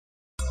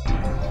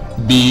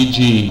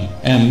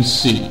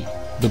BGMC.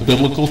 The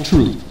biblical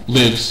truth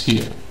lives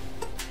here.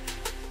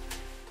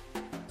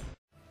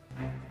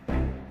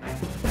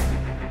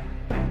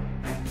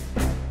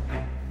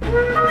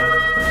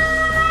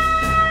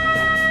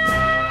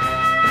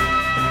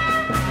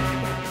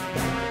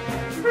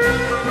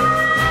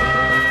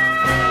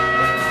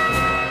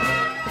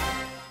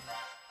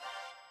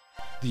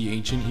 The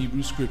ancient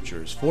Hebrew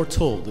scriptures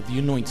foretold of the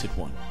Anointed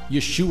One,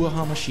 Yeshua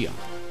HaMashiach.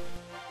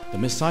 The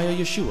Messiah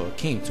Yeshua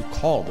came to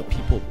call the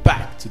people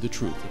back to the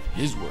truth of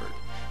His word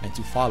and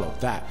to follow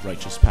that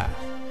righteous path.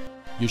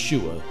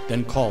 Yeshua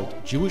then called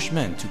Jewish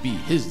men to be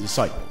His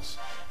disciples,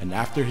 and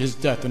after His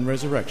death and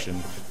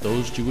resurrection,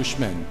 those Jewish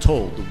men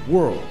told the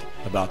world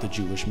about the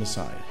Jewish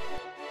Messiah.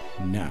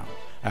 Now,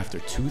 after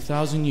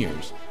 2,000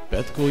 years,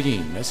 Beth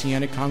Goyim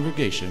Messianic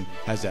congregation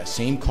has that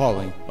same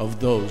calling of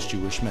those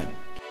Jewish men,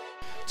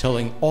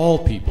 telling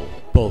all people,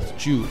 both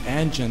Jew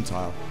and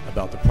Gentile,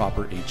 about the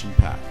proper ancient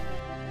path,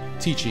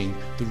 teaching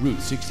the Route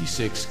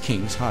 66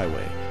 King's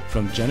Highway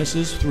from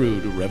Genesis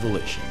through to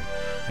Revelation,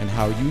 and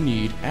how you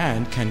need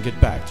and can get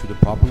back to the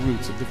proper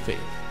roots of the faith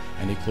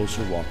and a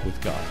closer walk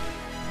with God.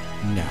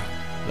 Now,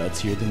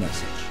 let's hear the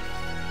message.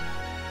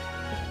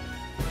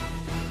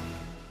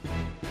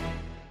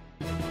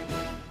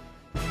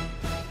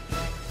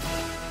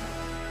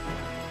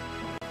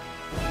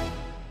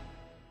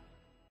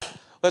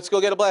 Let's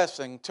go get a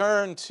blessing.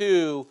 Turn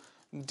to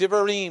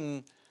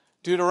Devarim,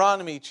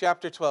 Deuteronomy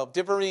chapter 12.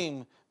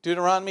 Devarim,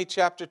 Deuteronomy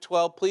chapter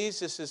 12, please.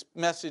 This is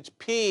message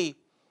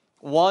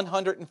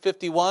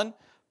P151.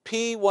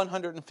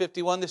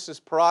 P151, this is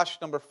Parash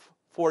number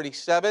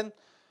 47.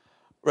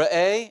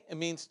 Ra'eh, it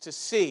means to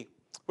see.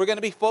 We're going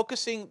to be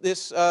focusing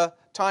this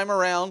time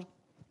around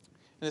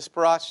in this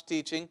Parash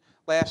teaching.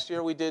 Last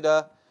year we did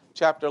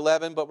chapter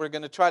 11, but we're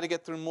going to try to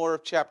get through more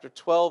of chapter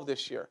 12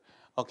 this year.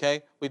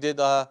 Okay, we did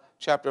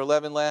chapter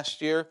 11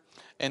 last year,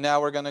 and now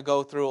we're going to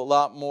go through a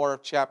lot more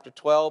of chapter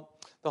 12.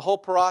 The whole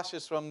Parash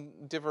is from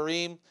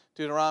Devarim,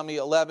 Deuteronomy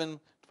 11,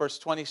 verse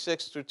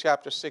 26 through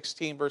chapter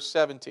 16, verse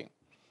 17.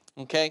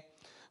 Okay,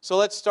 so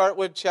let's start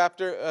with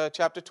chapter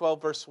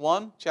 12, verse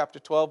 1. Chapter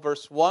 12,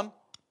 verse 1.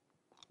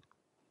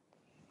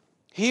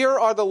 Here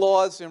are the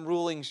laws and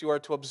rulings you are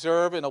to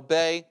observe and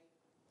obey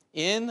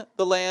in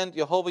the land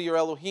Jehovah your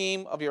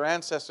Elohim of your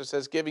ancestors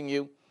has given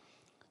you,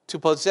 to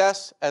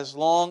possess as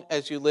long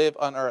as you live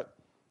on earth.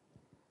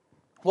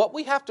 What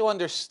we have to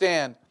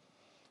understand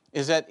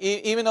is that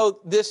even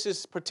though this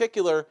is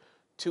particular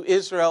to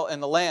Israel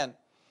and the land,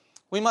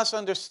 we must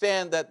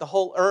understand that the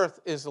whole earth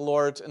is the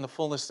Lord's and the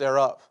fullness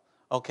thereof,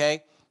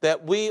 okay?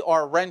 That we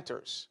are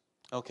renters,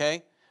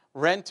 okay?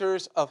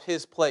 Renters of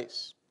His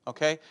place,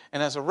 okay?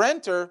 And as a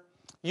renter,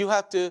 you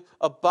have to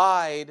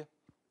abide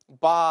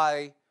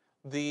by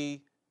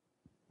the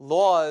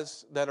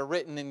laws that are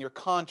written in your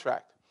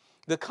contract.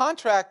 The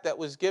contract that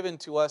was given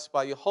to us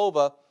by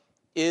Jehovah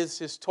is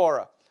His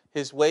Torah,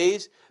 His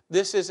ways.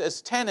 This is,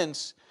 as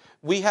tenants,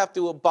 we have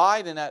to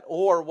abide in that.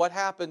 Or what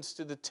happens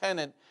to the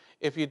tenant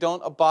if you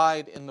don't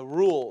abide in the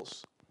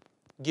rules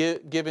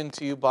given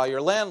to you by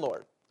your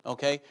landlord?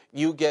 Okay,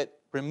 you get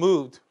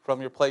removed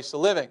from your place of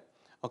living.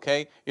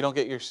 Okay, you don't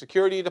get your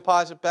security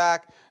deposit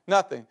back,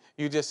 nothing.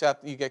 You just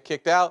you get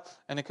kicked out,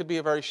 and it could be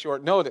a very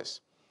short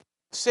notice.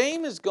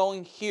 Same is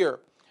going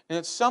here, and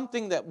it's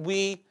something that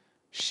we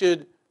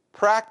should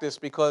practice,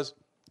 because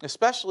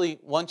especially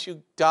once you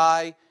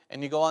die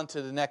and you go on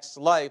to the next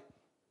life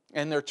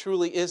and there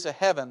truly is a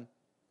heaven,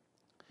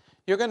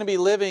 you're going to be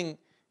living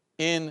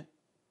in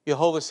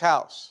Jehovah's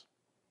house,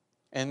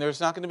 and there's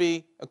not going to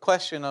be a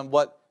question on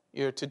what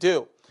you're to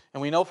do.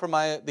 And we know from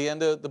the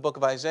end of the book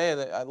of Isaiah,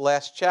 the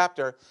last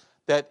chapter,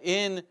 that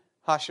in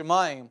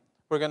Hashemayim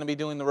we're going to be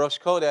doing the Rosh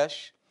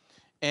Chodesh,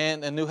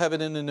 and a new heaven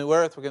and a new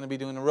earth, we're going to be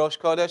doing the Rosh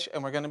Chodesh,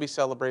 and we're going to be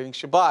celebrating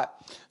Shabbat.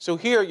 So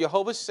here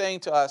Jehovah's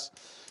saying to us,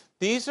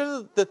 these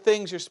are the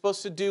things you're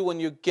supposed to do when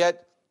you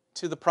get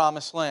to the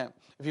promised land.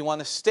 If you want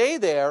to stay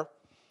there,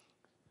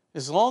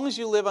 as long as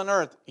you live on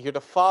earth, you're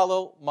to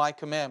follow my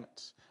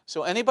commandments.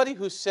 So anybody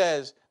who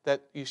says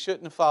that you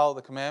shouldn't follow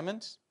the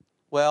commandments,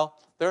 well,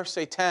 they're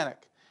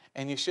satanic,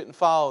 and you shouldn't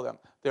follow them.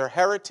 They're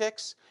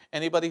heretics.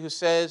 Anybody who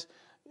says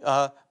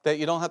that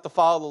you don't have to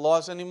follow the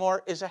laws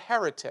anymore is a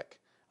heretic,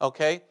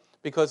 okay?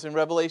 Because in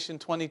Revelation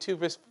 22,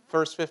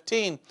 verse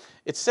 15,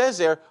 it says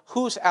there,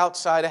 who's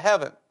outside of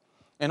heaven?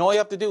 And all you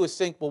have to do is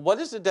think, well, what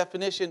is the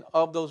definition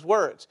of those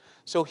words?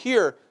 So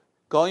here,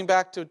 going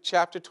back to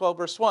chapter 12,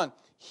 verse 1,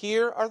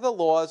 here are the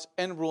laws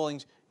and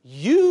rulings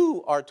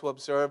you are to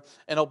observe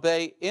and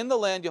obey in the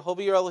land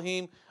Jehovah your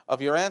Elohim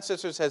of your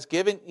ancestors has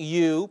given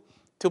you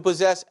to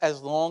possess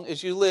as long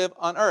as you live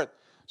on earth.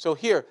 So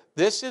here,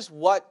 this is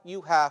what you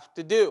have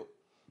to do.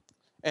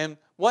 And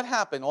what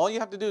happened? All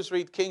you have to do is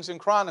read Kings and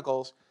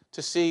Chronicles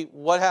to see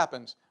what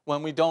happens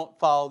when we don't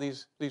follow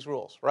these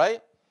rules,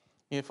 right?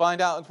 You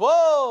find out,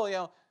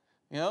 whoa,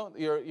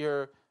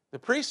 the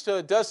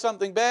priesthood does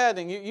something bad,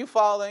 and you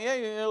follow them.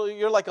 Yeah,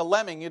 you're like a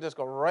lemming. You just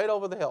go right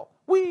over the hill.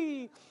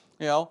 Whee!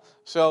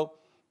 So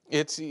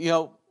it's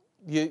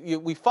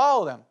we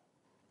follow them.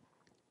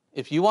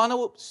 If you want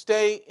to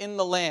stay in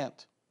the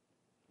land,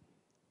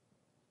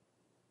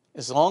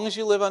 as long as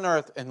you live on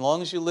earth, and as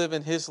long as you live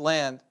in his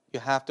land, you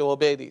have to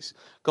obey these.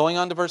 Going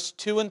on to verse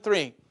 2 and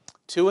 3.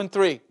 2 and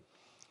 3.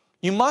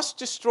 You must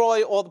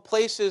destroy all the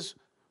places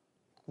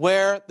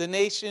where the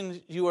nations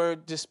you are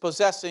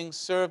dispossessing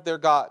serve their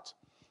gods,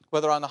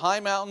 whether on the high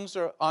mountains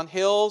or on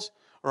hills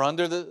or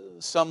under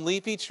some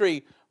leafy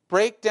tree.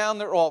 Break down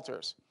their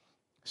altars.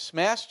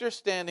 Smash their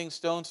standing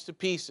stones to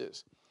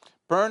pieces.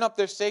 Burn up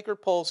their sacred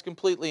poles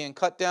completely and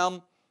cut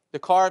down the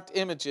carved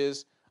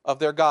images of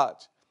their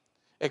gods.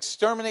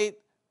 Exterminate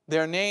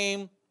their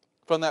name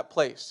from that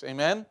place.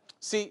 Amen?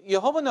 See,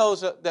 Jehovah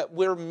knows that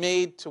we're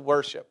made to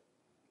worship.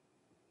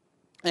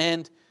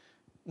 And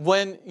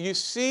when you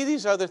see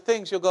these other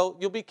things,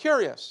 you'll be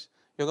curious.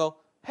 You'll go,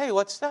 hey,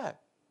 what's that?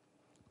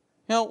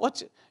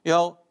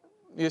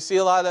 You see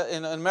a lot of,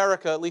 in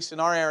America, at least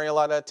in our area, a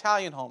lot of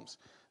Italian homes.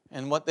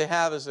 And what they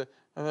have is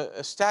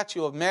a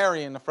statue of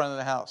Mary in the front of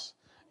the house.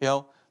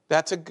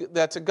 That's a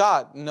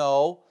god.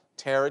 No,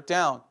 tear it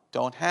down.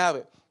 Don't have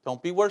it.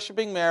 Don't be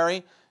worshiping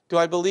Mary. Do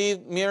I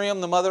believe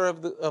Miriam, the mother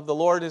of the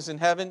Lord, is in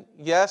heaven?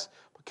 Yes.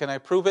 But can I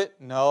prove it?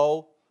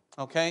 No.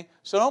 Okay?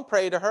 So don't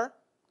pray to her,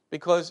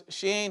 because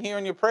she ain't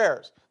hearing your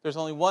prayers. There's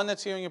only one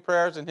that's hearing your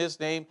prayers, and his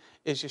name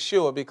is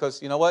Yeshua,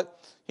 because you know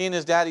what? He and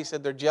his daddy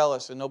said they're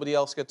jealous, and nobody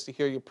else gets to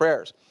hear your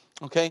prayers.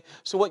 Okay?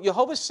 So what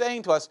Jehovah's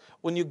saying to us,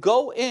 when you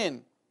go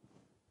in,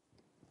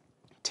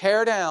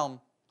 tear down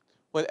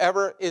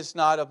whatever is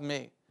not of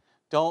me.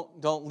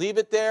 Don't leave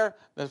it there.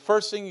 The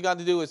first thing you got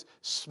to do is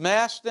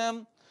smash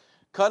them,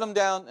 cut them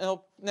down.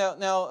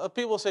 Now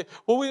people say,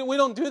 well, we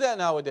don't do that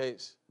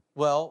nowadays.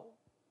 Well,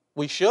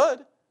 we should.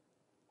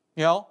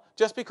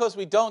 Just because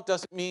we don't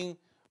doesn't mean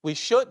we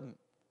shouldn't.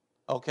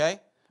 Okay?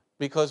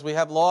 Because we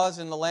have laws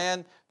in the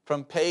land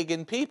from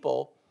pagan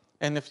people,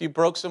 and if you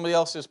broke somebody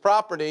else's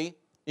property,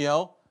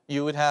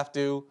 you would have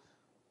to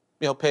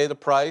pay the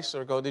price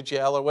or go to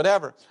jail or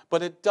whatever.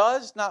 But it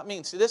does not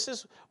mean, see, this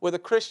is where the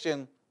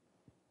Christian,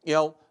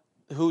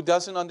 who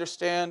doesn't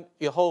understand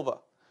Jehovah,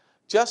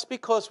 just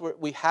because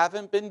we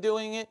haven't been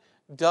doing it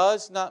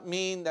does not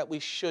mean that we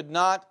should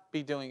not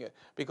be doing it.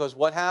 Because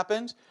what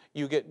happens?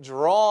 You get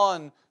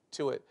drawn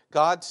to it.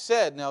 God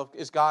said, now,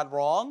 is God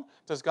wrong?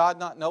 Does God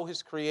not know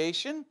his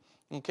creation?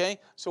 Okay?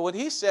 So what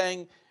he's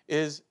saying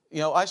is,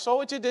 I saw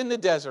what you did in the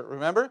desert,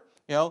 remember?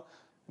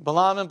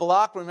 Balaam and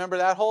Balak, remember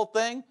that whole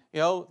thing?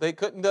 They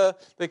couldn't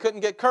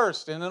get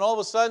cursed. And then all of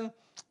a sudden,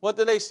 what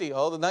did they see?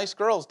 Oh, the nice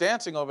girls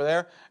dancing over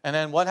there. And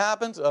then what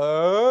happens?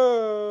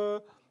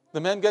 The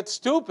men get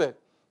stupid.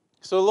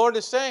 So the Lord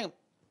is saying,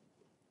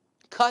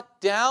 cut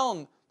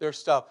down their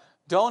stuff.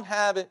 Don't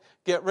have it.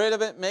 Get rid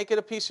of it. Make it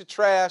a piece of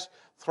trash.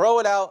 Throw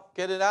it out.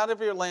 Get it out of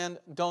your land.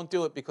 Don't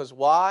do it. Because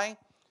why?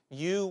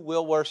 You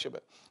will worship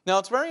it. Now,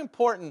 it's very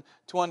important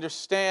to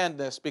understand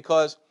this,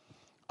 because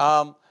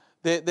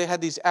they had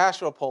these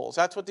Asherah poles.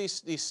 That's what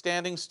these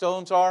standing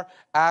stones are,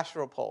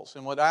 Asherah poles.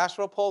 And what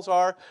Asherah poles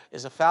are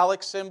is a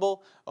phallic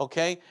symbol,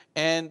 okay?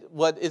 And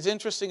what is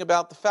interesting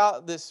about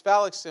this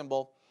phallic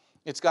symbol,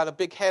 it's got a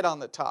big head on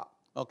the top,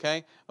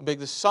 okay?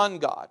 The sun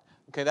god,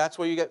 okay? That's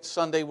where you get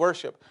Sunday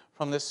worship,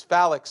 from this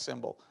phallic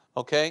symbol,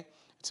 okay?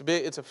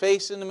 It's a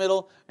face in the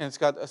middle, and it's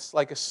got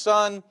like a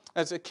sun,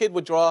 as a kid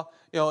would draw,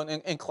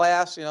 in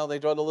class, they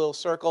draw the little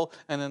circle,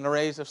 and then the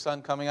rays of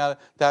sun coming out.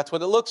 That's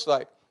what it looks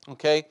like,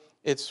 okay?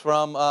 It's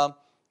from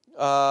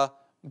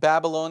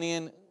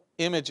Babylonian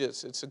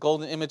images. It's a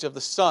golden image of the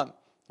sun,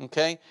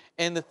 okay?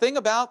 And the thing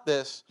about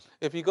this,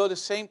 if you go to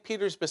St.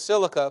 Peter's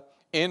Basilica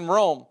in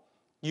Rome,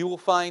 you will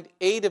find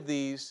 8 of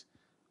these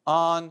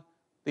on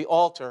the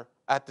altar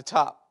at the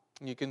top.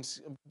 You can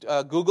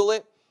Google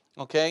it,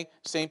 okay?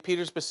 St.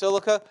 Peter's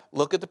Basilica,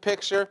 look at the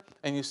picture,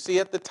 and you see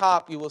at the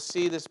top, you will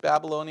see this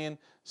Babylonian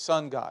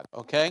sun god,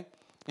 okay?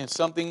 And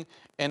something,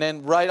 and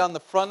then right on the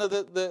front of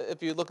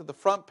if you look at the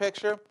front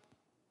picture,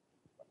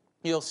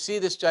 you'll see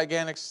this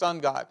gigantic sun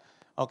god,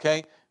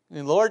 okay? And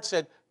the Lord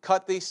said,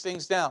 cut these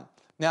things down.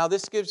 Now,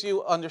 this gives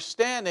you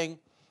understanding.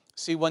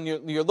 See, when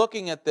you're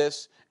looking at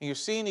this and you're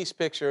seeing these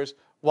pictures,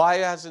 why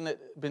hasn't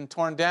it been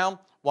torn down?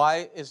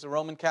 Why is the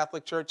Roman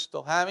Catholic Church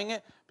still having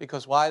it?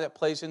 Because why? That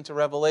plays into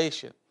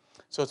Revelation.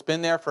 So it's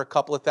been there for a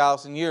couple of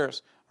thousand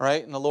years, all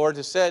right? And the Lord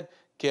has said,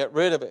 get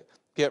rid of it.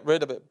 Get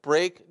rid of it.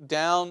 Break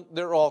down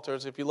their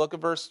altars. If you look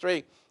at verse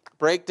 3,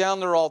 break down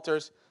their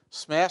altars,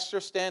 smash their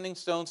standing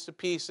stones to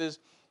pieces,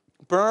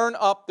 burn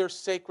up their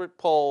sacred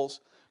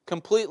poles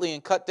completely,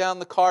 and cut down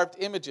the carved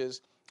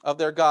images of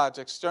their gods.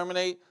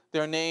 Exterminate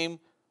their name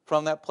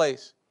from that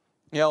place.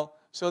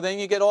 So then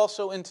you get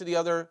also into the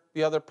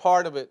other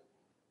part of it,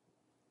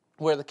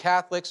 where the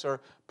Catholics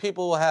or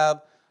people will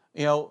have,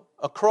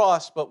 a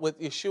cross, but with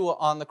Yeshua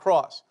on the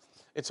cross.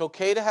 It's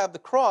okay to have the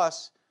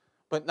cross,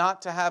 but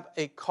not to have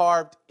a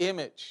carved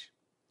image.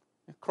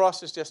 The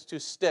cross is just 2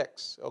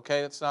 sticks,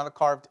 okay? It's not a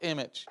carved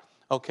image,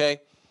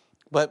 okay?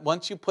 But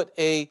once you put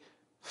a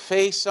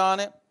face on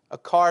it, a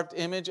carved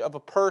image of a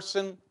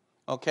person,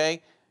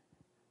 okay?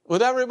 Well,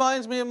 that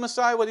reminds me of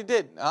Messiah, what he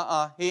did.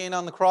 He ain't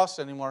on the cross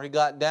anymore. He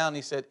got down,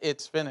 he said,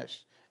 it's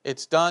finished.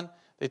 It's done.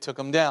 they took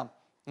them down.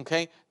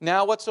 Okay,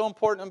 now what's so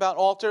important about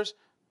altars?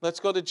 Let's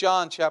go to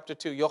John chapter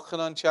 2,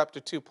 Yochanan chapter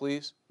 2,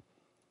 please.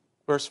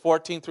 Verse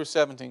 14 through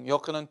 17.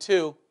 Yochanan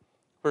 2,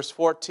 verse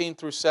 14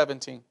 through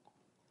 17.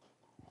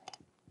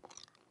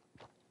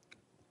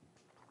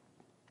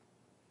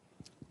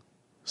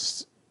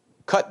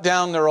 Cut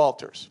down their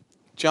altars.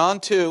 John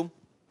 2,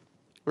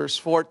 verse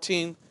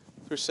 14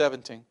 through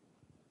 17.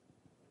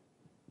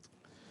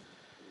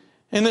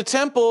 In the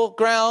temple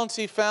grounds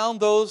he found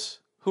those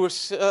who were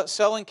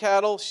selling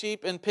cattle,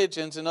 sheep, and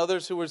pigeons, and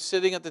others who were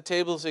sitting at the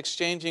tables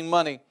exchanging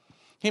money.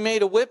 He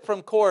made a whip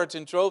from cords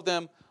and drove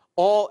them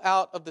all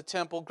out of the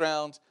temple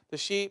grounds, the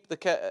sheep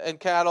and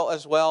cattle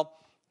as well.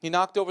 He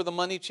knocked over the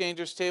money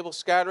changers' table,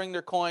 scattering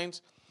their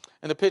coins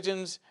and the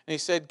pigeons, and he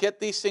said, "Get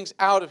these things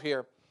out of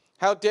here.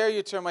 How dare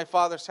you turn my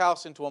father's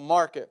house into a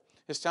market?"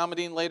 His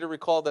Talmudim later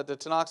recalled that the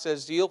Tanakh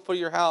says, "Zeal for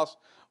your house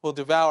will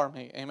devour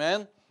me."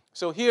 Amen?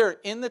 So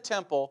here in the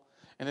temple,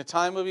 in the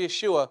time of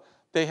Yeshua,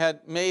 they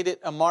had made it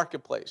a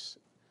marketplace.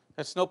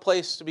 It's no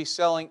place to be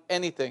selling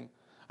anything.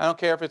 I don't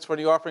care if it's for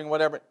the offering,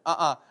 whatever.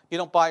 You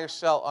don't buy or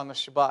sell on the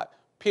Shabbat,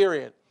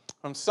 period.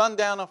 From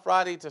sundown on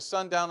Friday to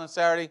sundown on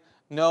Saturday,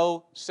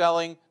 no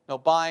selling, no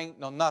buying,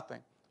 no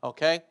nothing.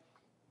 Okay?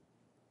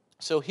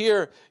 So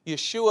here,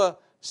 Yeshua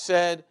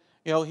said,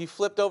 he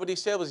flipped over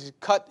these tables.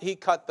 He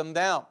cut them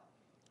down.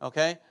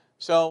 Okay?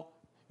 So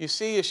you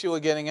see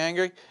Yeshua getting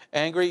angry.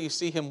 You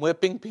see him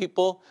whipping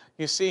people.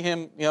 You see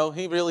him,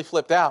 he really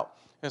flipped out.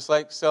 It's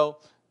like, so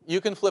you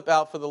can flip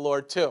out for the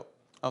Lord too,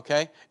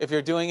 okay? If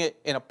you're doing it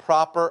in a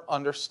proper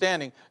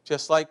understanding,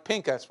 just like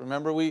Pinchas.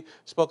 Remember we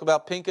spoke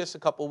about Pinchas a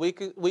couple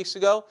weeks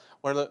ago,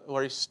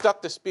 where he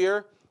stuck the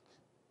spear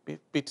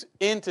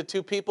into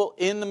two people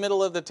in the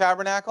middle of the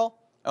tabernacle,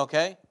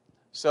 okay?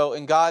 So,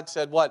 and God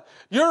said what?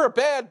 "You're a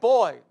bad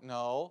boy."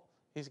 No,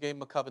 he gave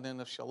him a covenant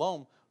of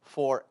shalom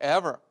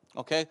forever,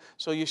 okay?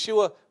 So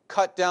Yeshua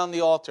cut down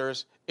the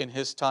altars in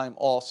his time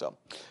also.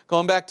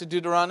 Going back to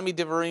Deuteronomy,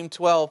 Devarim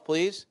 12,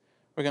 please.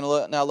 We're going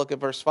to now look at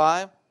verse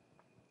 5.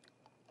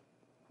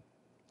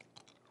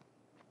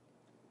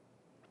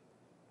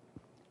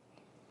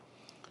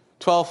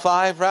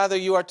 "12:5, rather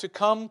you are to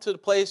come to the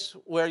place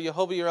where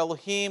Yehovah your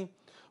Elohim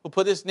will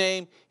put his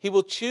name. He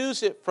will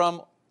choose it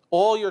from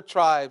all your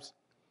tribes,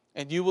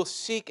 and you will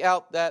seek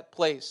out that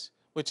place,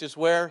 which is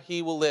where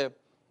he will live,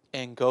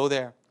 and go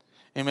there."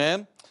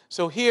 Amen?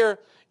 So here,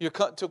 you're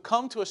to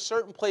come to a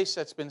certain place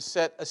that's been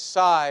set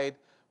aside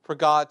for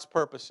God's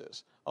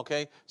purposes.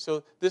 Okay?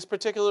 So this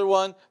particular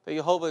one that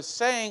Yehovah is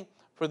saying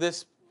for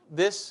this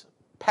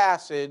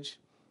passage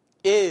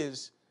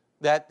is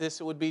that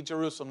this would be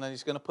Jerusalem, that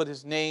he's going to put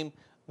his name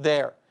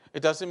there. It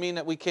doesn't mean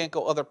that we can't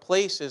go other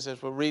places,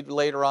 as we'll read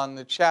later on in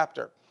the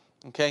chapter.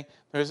 Okay?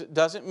 It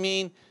doesn't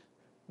mean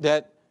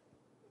that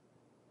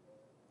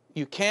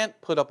you can't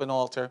put up an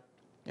altar.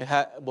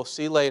 We'll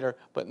see later.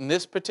 But in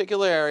this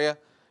particular area,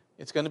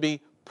 it's going to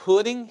be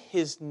putting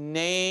his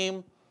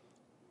name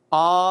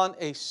on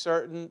a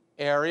certain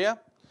area,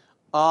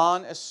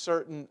 on a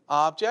certain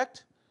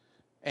object,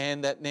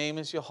 and that name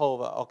is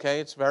Yehovah, okay?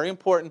 It's very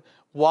important.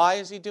 Why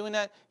is he doing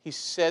that? He's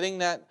setting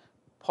that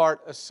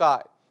part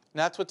aside. And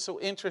that's what's so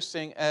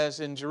interesting as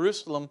in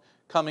Jerusalem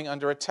coming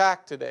under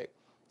attack today.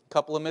 A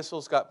couple of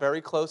missiles got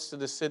very close to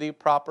the city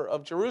proper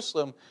of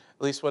Jerusalem,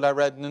 at least what I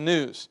read in the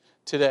news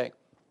today.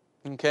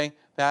 Okay?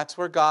 That's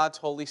where God's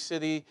holy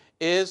city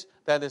is.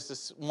 That is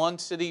this one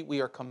city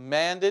we are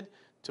commanded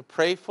to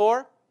pray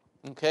for.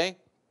 Okay?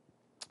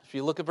 If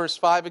you look at verse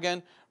 5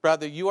 again,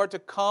 rather you are to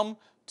come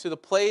to the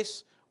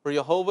place where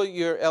Yehovah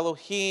your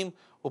Elohim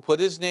will put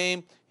his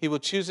name. He will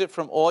choose it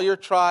from all your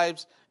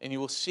tribes, and you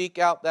will seek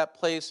out that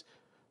place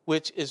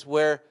which is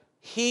where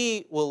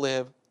he will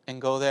live, and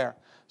go there.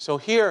 So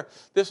here,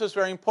 this was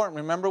very important.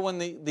 Remember when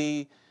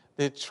the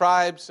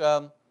tribes,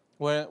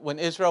 when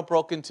Israel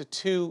broke into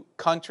two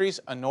countries,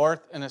 a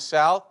north and a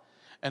south,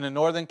 and the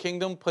northern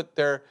kingdom put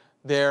their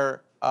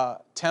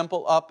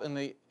temple up in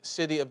the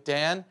city of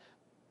Dan.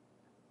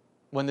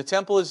 When the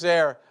temple is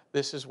there,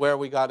 this is where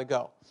we got to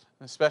go,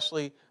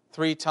 especially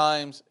 3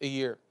 times a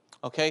year.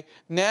 Okay?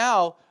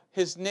 Now,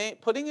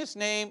 putting his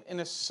name in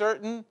a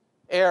certain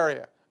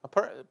area,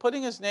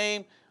 putting his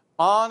name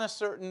on a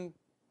certain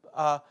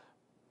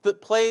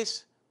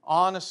place,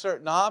 on a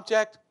certain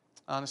object,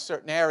 on a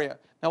certain area.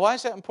 Now, why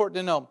is that important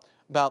to know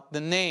about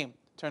the name?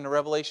 Turn to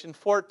Revelation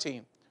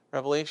 14.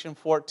 Revelation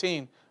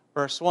 14,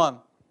 verse 1.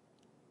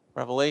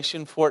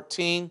 Revelation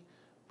 14,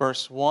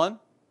 verse 1.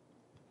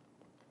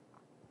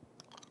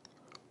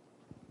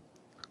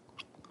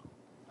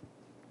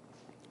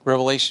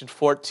 Revelation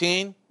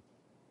 14,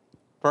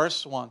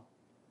 verse 1.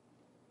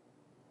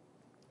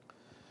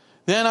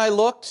 Then I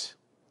looked,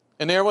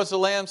 and there was a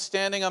Lamb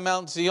standing on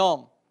Mount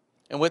Zion,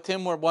 and with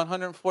him were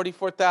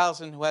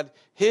 144,000 who had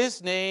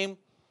his name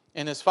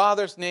and his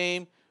Father's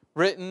name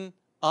written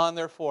on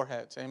their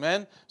foreheads.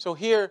 Amen? So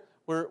here,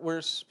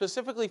 we're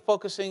specifically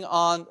focusing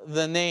on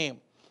the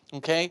name.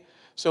 Okay?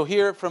 So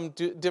here from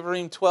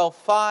Devarim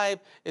 12:5,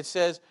 it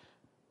says,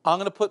 I'm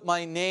going to put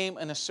my name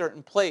in a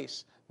certain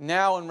place.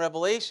 Now in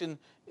Revelation,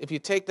 if you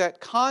take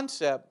that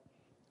concept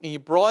and you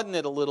broaden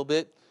it a little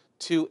bit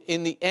to,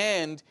 in the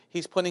end,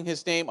 he's putting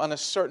his name on a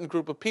certain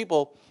group of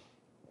people,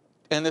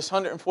 and this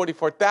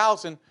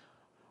 144,000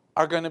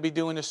 are going to be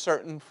doing a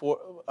certain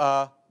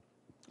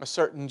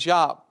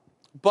job.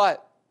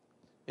 But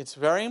it's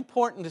very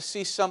important to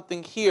see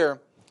something here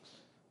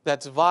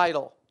that's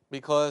vital,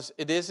 because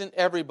it isn't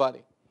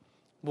everybody.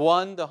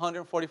 One, the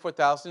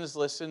 144,000 is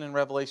listed in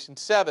Revelation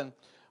 7,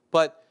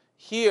 but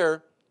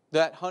here,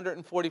 that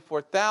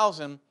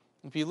 144,000,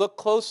 if you look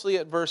closely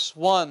at verse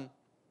 1,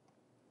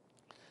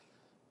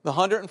 the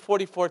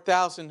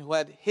 144,000 who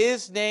had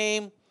his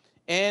name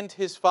and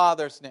his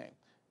father's name.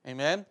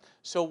 Amen?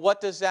 So what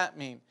does that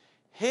mean?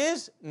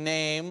 His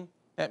name,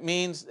 that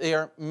means they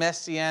are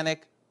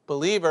Messianic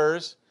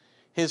believers.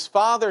 His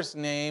father's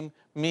name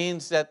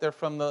means that they're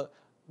from the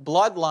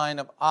bloodline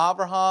of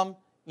Abraham,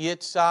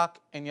 Yitzhak,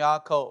 and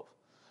Yaakov.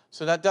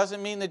 So that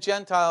doesn't mean the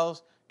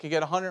Gentiles could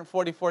get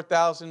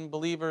 144,000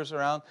 believers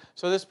around.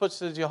 So this puts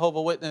the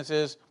Jehovah's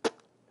Witnesses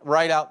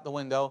right out the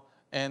window,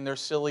 and their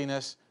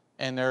silliness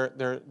and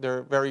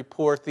their very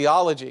poor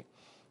theology,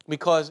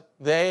 because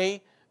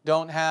they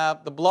don't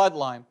have the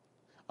bloodline.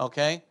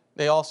 Okay?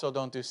 They also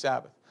don't do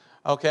Sabbath.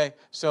 Okay?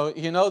 So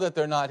you know that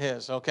they're not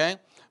his. Okay?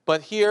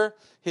 But here,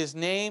 his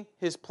name,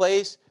 his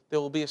place, there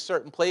will be a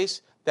certain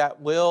place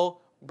that will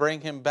bring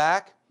him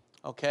back.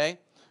 Okay?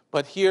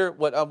 But here,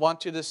 what I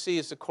want you to see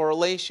is the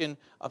correlation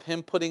of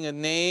him putting a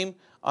name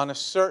on a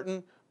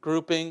certain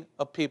grouping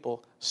of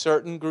people.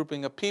 Certain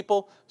grouping of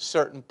people,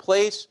 certain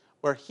place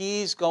where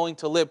he's going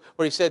to live.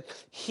 Where he said,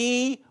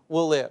 he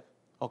will live.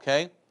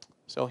 Okay?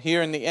 So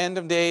here in the end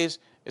of days,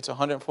 it's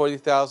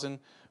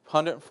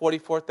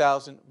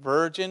 144,000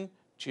 virgin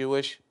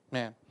Jewish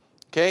men.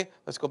 Okay?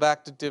 Let's go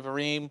back to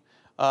Devarim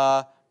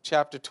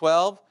chapter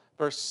 12,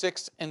 verse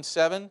 6 and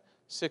 7.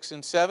 6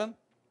 and 7.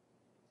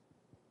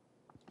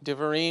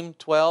 Devarim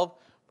 12,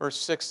 verse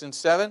 6 and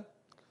 7.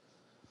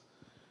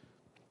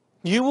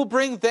 You will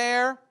bring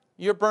there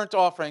your burnt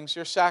offerings,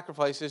 your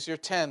sacrifices, your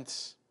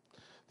tenths,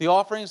 the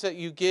offerings that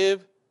you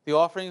give, the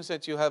offerings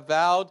that you have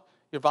vowed,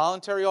 your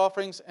voluntary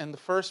offerings, and the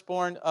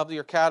firstborn of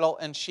your cattle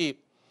and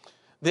sheep.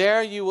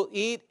 There you will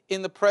eat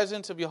in the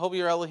presence of Yehovah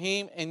your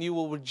Elohim, and you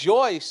will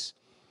rejoice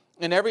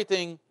in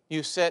everything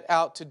you set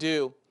out to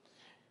do.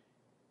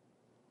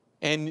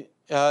 And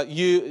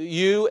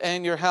you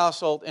and your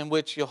household in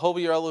which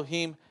Yehovah your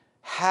Elohim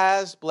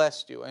has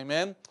blessed you.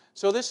 Amen?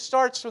 So this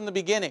starts from the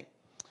beginning.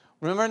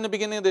 Remember in the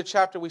beginning of the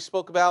chapter we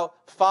spoke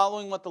about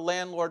following what the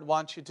landlord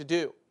wants you to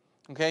do.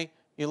 Okay?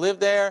 You live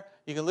there.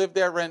 You can live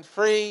there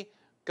rent-free.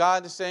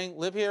 God is saying,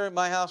 live here in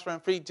my house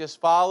rent-free.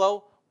 Just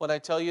follow what I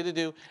tell you to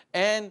do.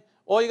 And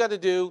all you got to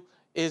do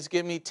is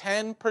give me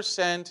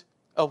 10%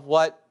 of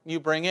what you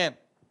bring in.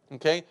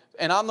 Okay?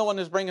 And I'm the one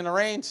who's bringing the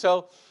rain,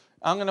 so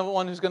I'm the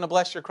one who's going to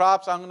bless your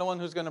crops. I'm the one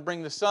who's going to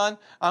bring the sun.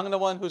 I'm the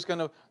one who's going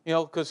to,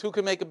 because who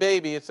can make a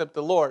baby except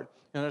the Lord?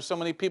 There's so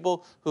many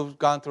people who've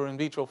gone through in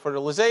vitro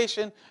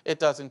fertilization. It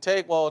doesn't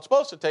take. Well, it's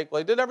supposed to take.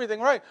 Well, they did everything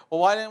right.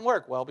 Well, why didn't it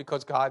work? Well,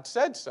 because God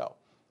said so.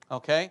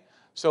 Okay?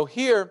 So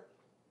here,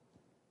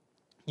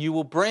 you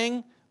will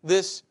bring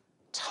this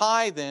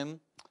tithe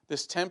in,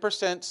 this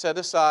 10% set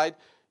aside,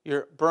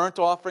 your burnt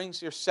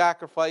offerings, your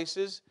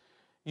sacrifices,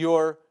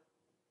 your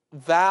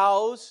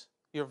vows,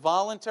 your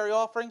voluntary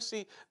offerings.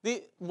 See,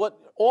 what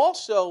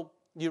also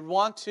you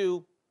want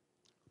to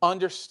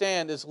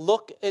understand is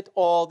look at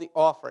all the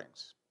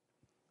offerings.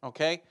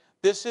 Okay?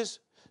 This is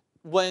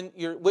when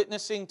you're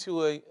witnessing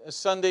to a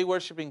Sunday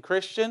worshiping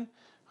Christian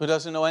who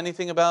doesn't know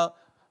anything about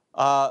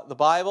the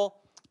Bible,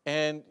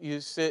 and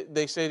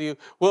they say to you,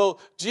 well,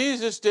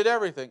 Jesus did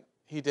everything.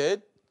 He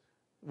did.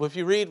 Well, if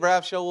you read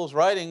Rav Shaul's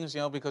writings,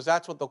 because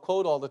that's what they'll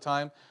quote all the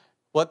time,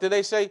 what did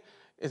they say?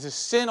 It's a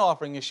sin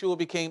offering. Yeshua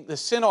became the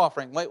sin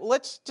offering.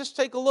 Let's just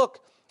take a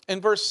look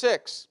in verse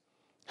 6.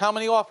 How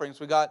many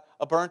offerings? We got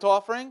a burnt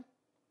offering,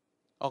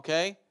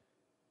 okay?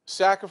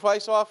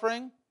 Sacrifice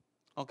offering,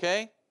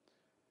 okay?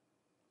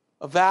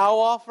 A vow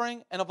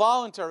offering, and a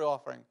voluntary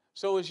offering.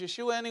 So is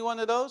Yeshua any one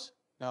of those?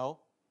 No.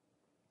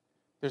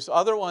 There's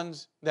other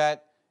ones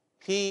that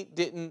he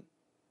didn't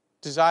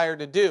desire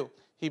to do.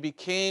 He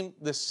became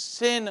the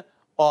sin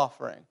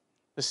offering.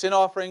 The sin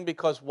offering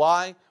because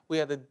why? We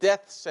had a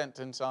death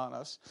sentence on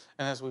us.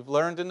 And as we've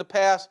learned in the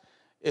past,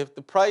 if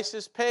the price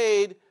is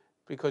paid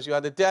because you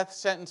had a death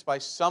sentence by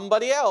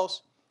somebody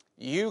else,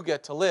 you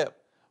get to live.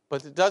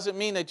 But it doesn't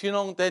mean that you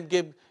don't then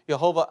give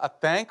Jehovah a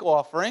thank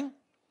offering.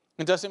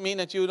 It doesn't mean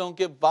that you don't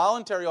give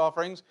voluntary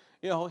offerings.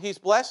 He's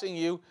blessing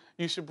you.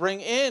 You should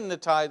bring in the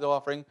tithe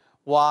offering.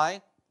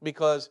 Why?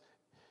 Because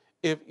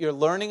if you're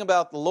learning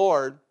about the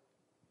Lord,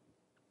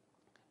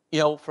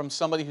 from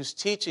somebody who's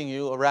teaching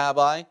you, a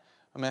rabbi,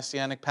 a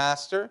Messianic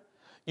pastor,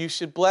 you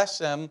should bless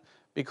them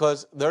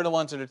because they're the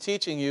ones that are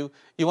teaching you.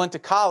 You went to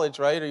college,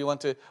 right? Or you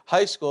went to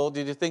high school.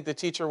 Did you think the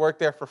teacher worked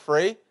there for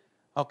free?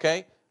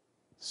 Okay.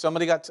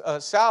 Somebody got a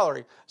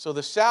salary. So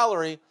the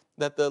salary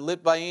that the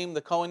Litvaim,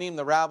 the Kohanim,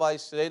 the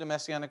rabbis today, the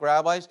Messianic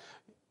rabbis,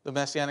 the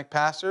Messianic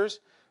pastors,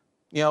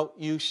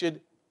 you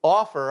should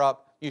offer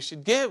up. You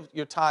should give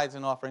your tithes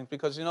and offerings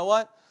because you know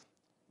what?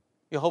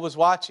 Jehovah's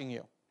watching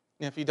you.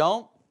 And if you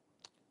don't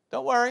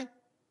worry.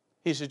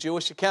 He's a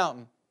Jewish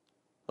accountant.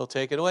 He'll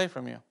take it away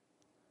from you.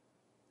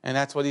 And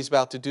that's what he's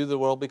about to do to the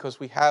world, because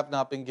we have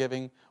not been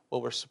giving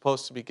what we're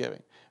supposed to be giving.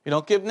 If you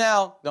don't give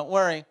now, don't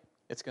worry.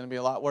 It's going to be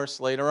a lot worse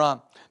later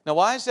on. Now,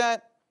 why is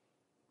that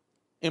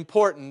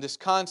important, this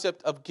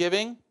concept of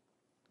giving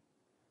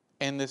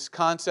and this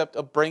concept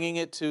of bringing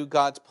it to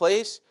God's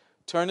place?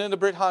 Turn in the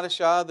Brit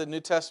Hadashah, the New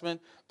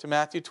Testament, to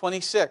Matthew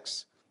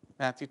 26.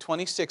 Matthew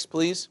 26,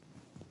 please.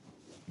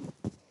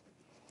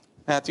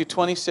 Matthew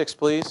 26,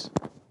 please.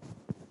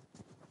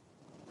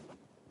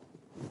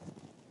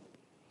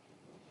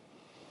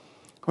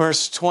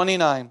 Verse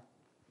 29.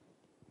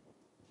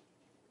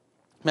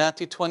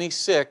 Matthew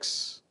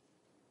 26.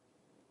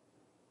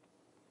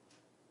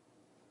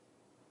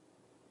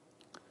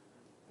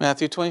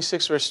 Matthew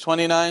 26, verse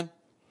 29.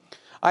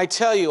 I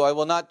tell you, I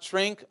will not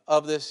drink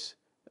this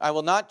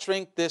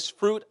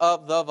fruit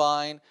of the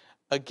vine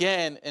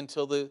again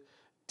until the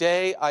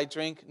day I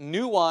drink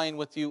new wine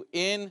with you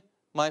in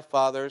my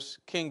Father's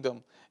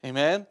kingdom.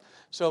 Amen?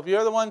 So if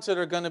you're the ones that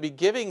are going to be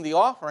giving the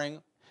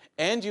offering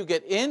and you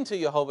get into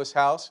Jehovah's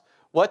house,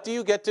 what do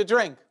you get to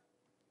drink?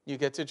 You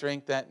get to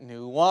drink that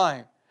new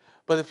wine.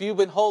 But if you've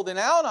been holding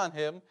out on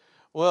him,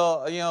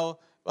 well,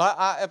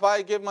 if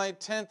I give my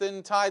tenth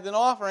and tithe and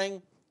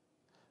offering,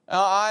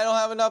 I don't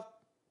have enough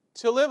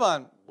to live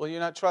on. Well, you're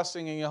not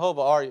trusting in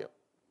Jehovah, are you?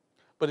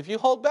 But if you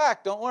hold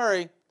back, don't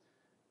worry.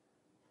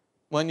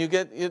 When you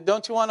get,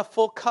 don't you want a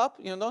full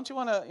cup? Don't you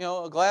want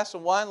a glass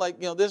of wine like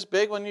this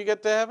big when you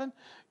get to heaven?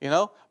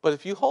 But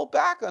if you hold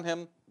back on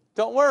him,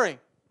 don't worry.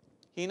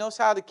 He knows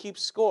how to keep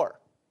score.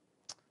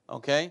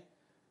 Okay?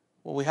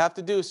 What we have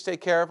to do is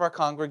take care of our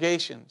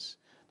congregations.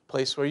 The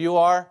place where you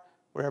are,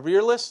 wherever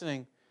you're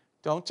listening,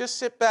 don't just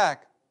sit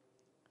back.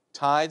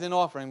 Tithe and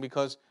offering,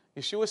 because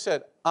Yeshua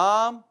said,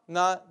 I'm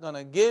not going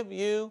to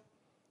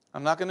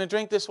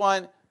drink this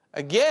wine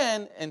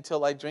again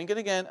until I drink it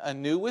again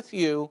anew with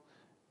you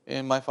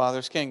in my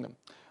Father's kingdom.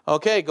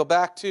 Okay, go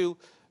back to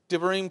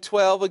Devarim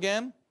 12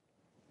 again.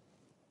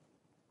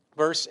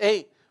 Verse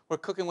 8. We're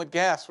cooking with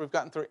gas. We've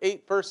gotten through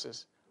 8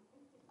 verses.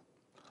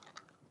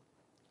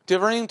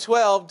 Devarim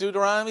 12,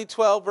 Deuteronomy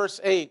 12, verse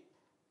 8.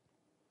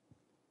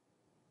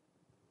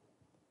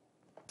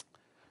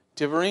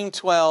 Devarim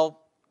 12,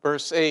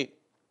 verse 8.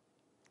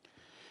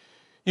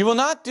 You will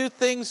not do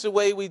things the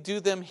way we do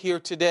them here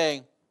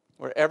today,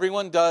 where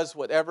everyone does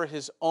whatever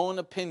his own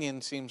opinion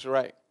seems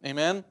right.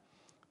 Amen?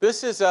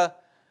 This is an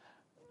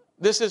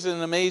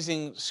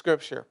amazing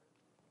scripture.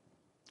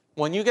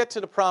 When you get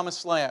to the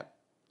promised land,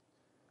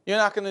 you're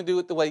not going to do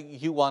it the way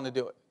you want to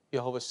do it,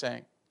 Jehovah's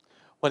saying.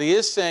 What he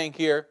is saying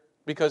here,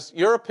 because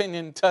your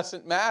opinion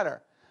doesn't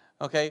matter,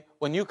 okay?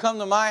 When you come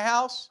to my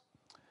house,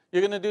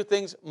 you're going to do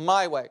things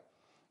my way.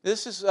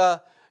 This is,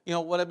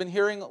 what I've been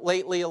hearing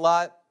lately a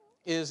lot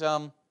is,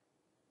 the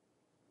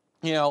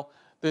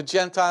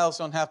Gentiles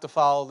don't have to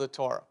follow the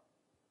Torah.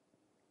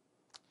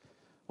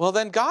 Well,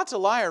 then God's a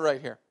liar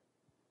right here.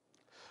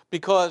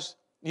 Because,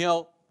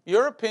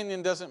 your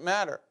opinion doesn't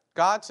matter.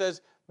 God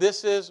says,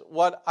 this is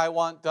what I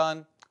want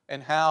done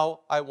and how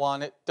I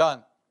want it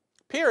done.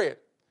 Period.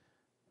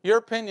 Your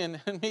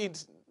opinion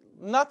means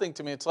nothing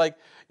to me. It's like,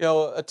 a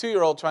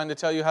 2-year-old trying to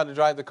tell you how to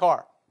drive the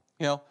car.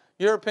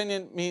 Your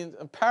opinion means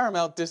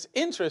paramount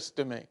disinterest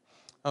to me.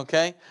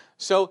 Okay?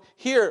 So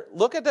here,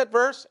 look at that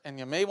verse, and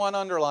you may want to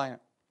underline it.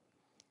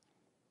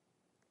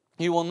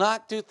 You will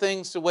not do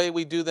things the way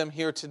we do them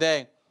here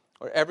today,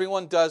 where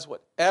everyone does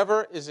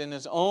whatever is in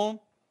his own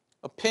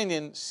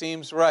opinion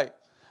seems right.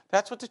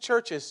 That's what the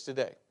church is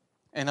today.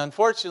 And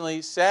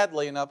unfortunately,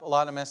 sadly enough, a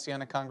lot of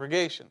Messianic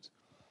congregations.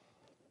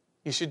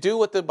 You should do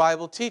what the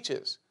Bible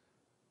teaches.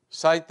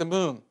 Sight the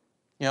moon.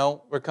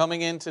 We're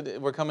coming to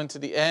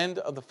the end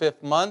of the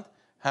 5th month.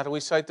 How do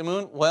we sight the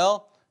moon?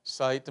 Well,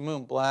 sight the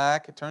moon.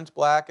 Black, it turns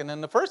black, and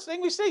then the first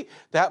thing we see,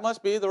 that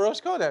must be the Rosh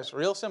Kodesh.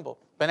 Real simple.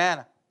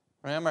 Banana.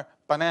 Remember,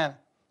 banana.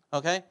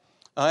 Okay?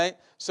 All right?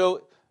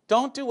 So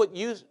don't do what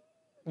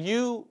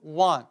you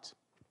want.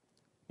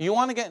 You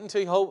want to get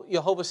into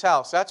Jehovah's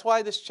house. That's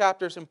why this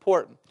chapter is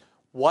important.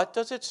 What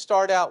does it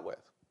start out with?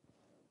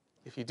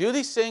 If you do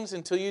these things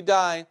until you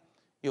die,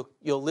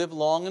 you'll live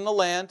long in the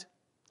land.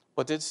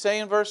 What did it say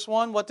in verse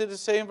 1? What did it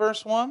say in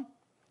verse 1?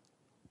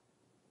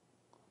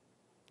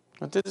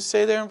 What did it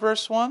say there in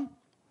verse 1?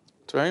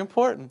 It's very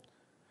important.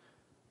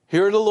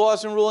 Here are the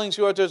laws and rulings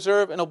you are to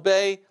observe and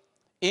obey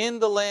in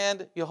the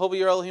land Jehovah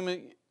your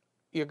Elohim,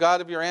 your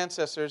God of your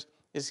ancestors,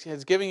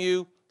 has given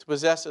you to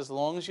possess as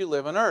long as you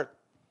live on earth.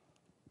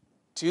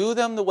 Do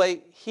them the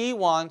way he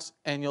wants,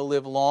 and you'll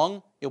live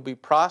long. You'll be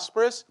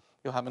prosperous.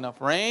 You'll have enough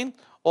rain.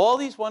 All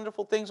these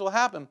wonderful things will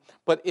happen.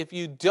 But if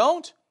you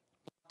don't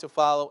want to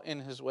follow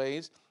in his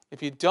ways,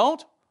 if you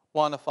don't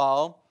want to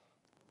follow,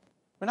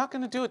 we're not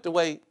going to do it the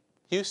way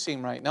you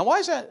seem right. Now, why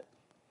is that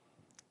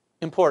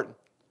important?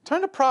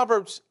 Turn to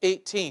Proverbs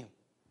 18.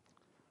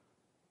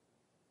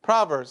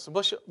 Proverbs,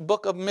 the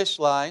book of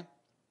Mishlai,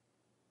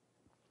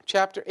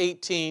 chapter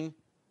 18,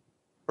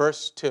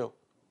 verse 2.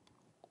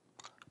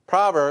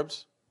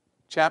 Proverbs,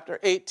 chapter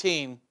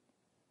 18,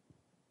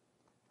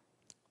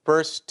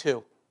 verse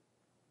 2.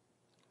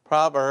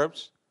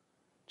 Proverbs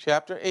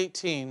chapter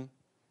 18,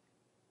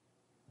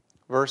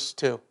 verse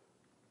 2.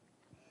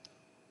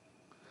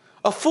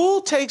 A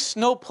fool takes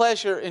no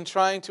pleasure in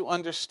trying to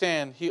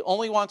understand. He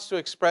only wants to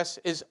express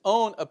his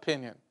own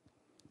opinion.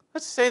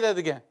 Let's say that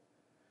again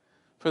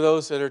for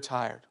those that are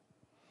tired.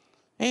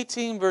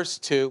 18 verse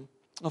 2.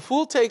 A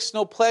fool takes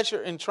no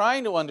pleasure in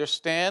trying to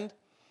understand.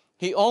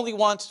 He only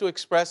wants to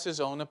express his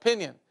own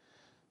opinion.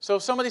 So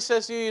if somebody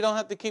says to you, you don't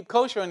have to keep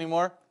kosher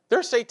anymore,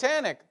 they're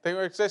satanic. They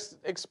were just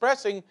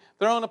expressing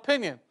their own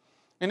opinion.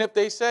 And if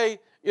they say,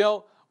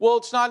 well,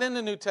 it's not in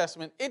the New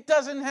Testament, it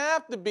doesn't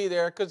have to be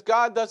there because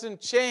God doesn't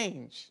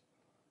change.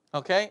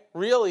 Okay?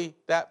 Really,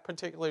 that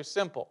particular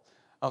simple.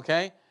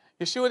 Okay?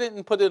 Yeshua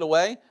didn't put it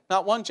away.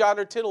 Not one jot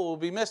or tittle will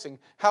be missing.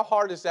 How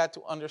hard is that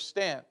to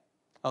understand?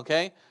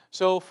 Okay?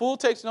 So a fool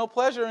takes no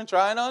pleasure in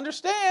trying to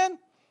understand.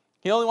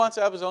 He only wants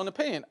to have his own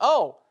opinion.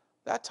 Oh,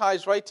 that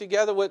ties right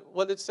together with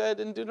what it said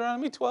in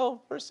Deuteronomy 12,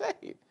 verse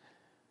 8.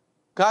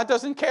 God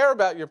doesn't care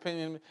about your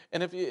opinion.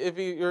 And if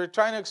you're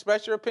trying to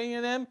express your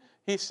opinion to him,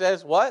 he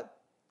says, what?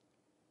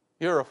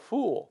 You're a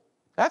fool.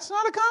 That's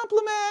not a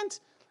compliment.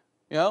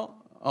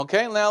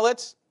 Okay, now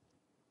let's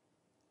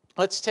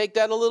take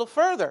that a little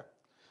further.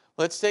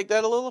 Let's take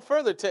that a little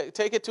further.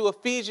 Take it to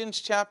Ephesians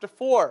chapter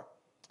 4,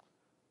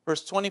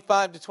 verse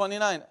 25 to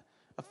 29.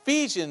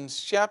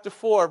 Ephesians chapter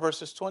 4,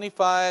 verses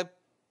 25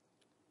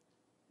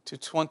 to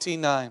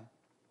 29.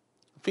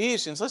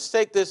 Ephesians, let's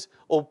take this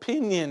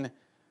opinion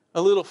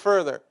a little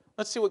further.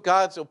 Let's see what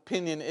God's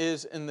opinion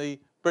is in the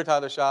Brit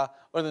Hadashah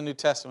or the New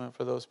Testament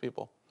for those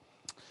people.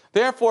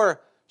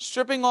 Therefore,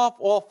 stripping off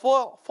all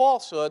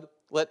falsehood,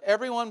 let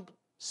everyone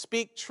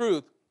speak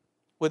truth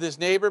with his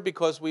neighbor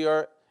because we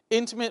are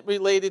intimately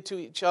related to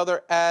each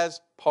other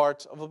as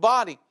parts of a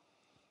body.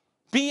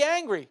 Be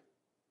angry.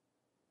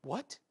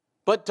 What?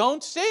 But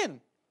don't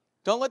sin.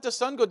 Don't let the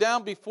sun go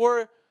down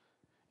before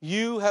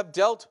you have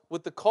dealt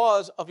with the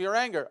cause of your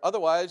anger.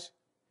 Otherwise,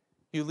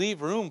 you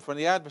leave room for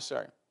the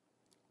adversary.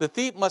 The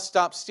thief must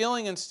stop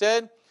stealing.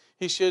 Instead,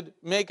 he should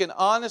make an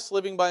honest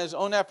living by his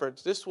own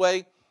efforts. This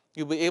way,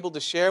 you'll be able to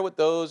share with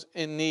those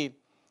in need.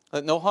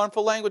 Let no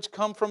harmful language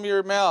come from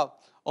your mouth.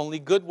 Only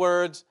good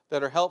words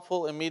that are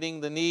helpful in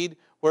meeting the need,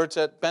 words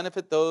that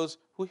benefit those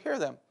who hear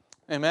them.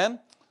 Amen?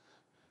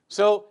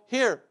 So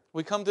here,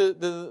 we come to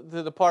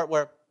the part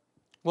where,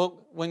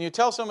 well, when you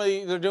tell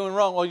somebody they're doing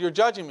wrong, well, you're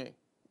judging me.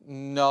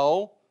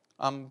 No,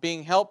 I'm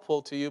being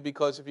helpful to you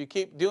because if you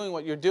keep doing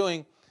what you're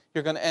doing,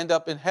 you're going to end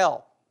up in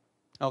hell.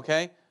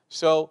 Okay?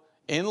 So,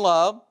 in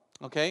love,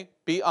 okay,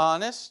 be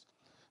honest.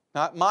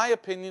 Not my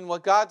opinion,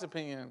 what God's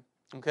opinion.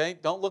 Okay?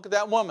 Don't look at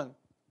that woman.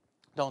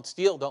 Don't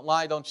steal, don't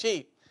lie, don't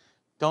cheat.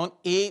 Don't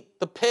eat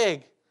the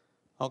pig.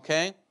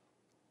 Okay?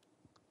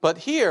 But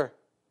here,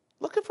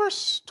 look at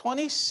verse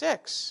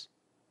 26.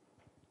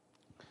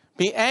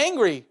 Be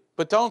angry,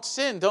 but don't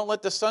sin. Don't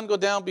let the sun go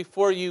down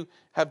before you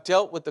have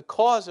dealt with the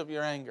cause of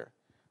your anger.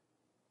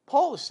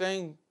 Paul is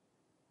saying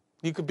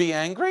you could be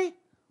angry?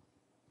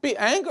 Be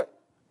angry?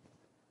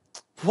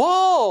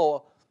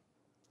 Whoa!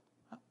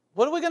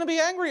 What are we going to be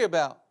angry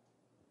about?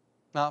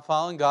 Not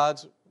following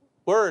God's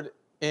word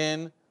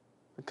in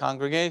the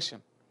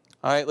congregation.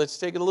 All right, let's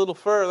take it a little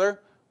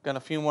further. Got a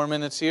few more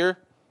minutes here.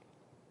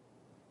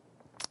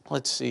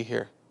 Let's see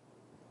here.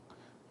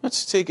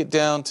 Let's take it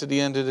down to the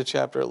end of the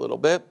chapter a little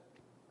bit.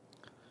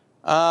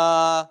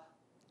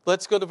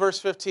 Let's go to verse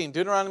 15.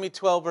 Deuteronomy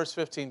 12, verse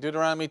 15.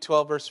 Deuteronomy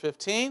 12, verse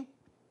 15.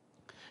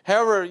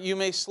 However, you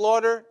may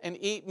slaughter and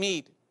eat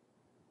meat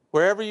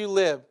wherever you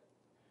live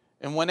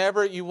and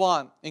whenever you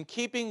want, in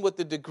keeping with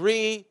the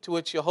degree to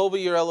which Jehovah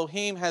your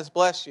Elohim has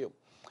blessed you.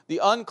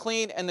 The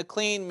unclean and the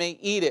clean may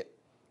eat it,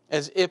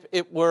 as if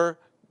it were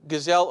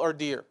gazelle or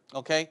deer.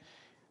 Okay?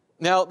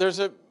 Now,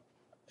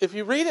 if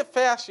you read it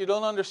fast, you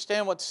don't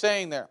understand what's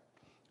saying there.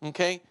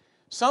 Okay?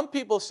 Some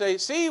people say,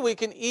 see, we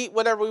can eat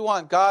whatever we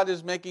want. God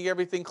is making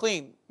everything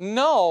clean.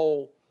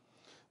 No.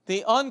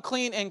 The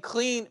unclean and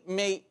clean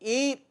may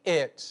eat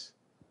it.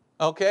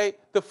 Okay?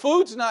 The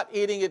food's not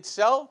eating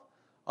itself.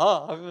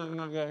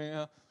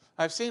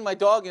 I've seen my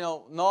dog,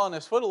 gnaw on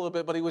his foot a little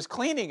bit, but he was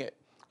cleaning it.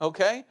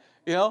 Okay?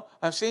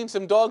 I've seen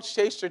some dogs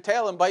chase their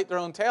tail and bite their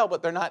own tail,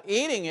 but they're not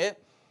eating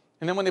it.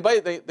 And then when they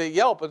bite it, they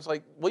yelp. It's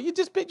like, well, you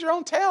just bit your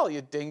own tail,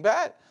 you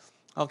dingbat.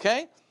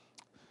 Okay?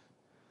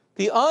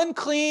 The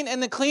unclean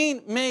and the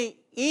clean may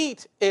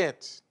eat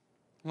it.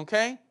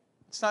 Okay?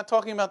 It's not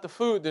talking about the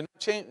food.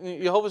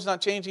 Jehovah's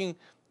not changing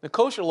the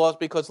kosher laws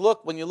because,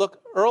 look, when you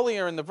look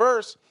earlier in the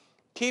verse,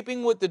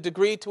 keeping with the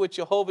degree to which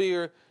Jehovah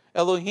your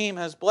Elohim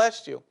has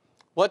blessed you.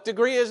 What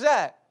degree is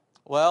that?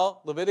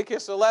 Well,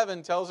 Leviticus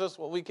 11 tells us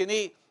what we can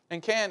eat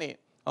and can't eat.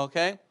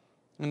 Okay?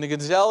 And the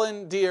gazelle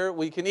and deer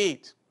we can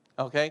eat.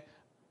 Okay?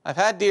 I've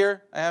had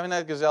deer. I haven't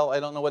had gazelle. I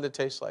don't know what it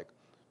tastes like.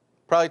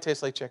 Probably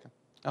tastes like chicken.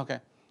 Okay?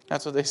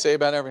 That's what they say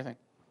about everything.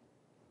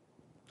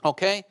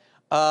 Okay?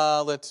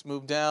 Let's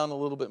move down a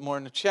little bit more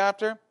in the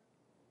chapter.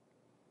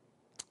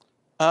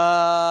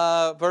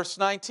 Verse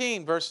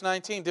 19. Verse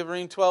 19.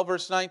 Devarim 12,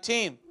 verse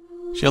 19.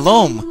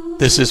 Shalom.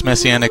 This is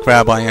Messianic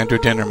Rabbi Andrew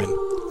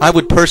Dinnerman. I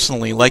would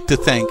personally like to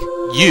thank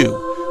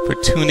you for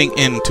tuning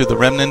in to the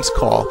Remnant's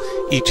Call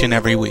each and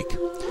every week.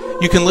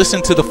 You can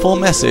listen to the full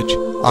message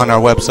on our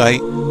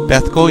website,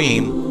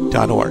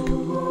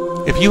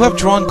 bethgoyim.org. If you have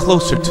drawn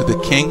closer to the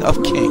King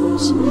of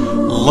Kings,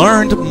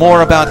 learned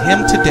more about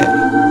Him today,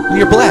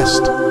 we are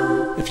blessed.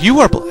 If you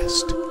are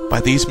blessed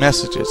by these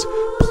messages,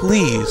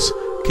 please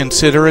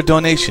consider a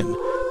donation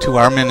to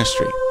our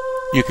ministry.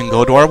 You can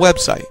go to our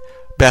website,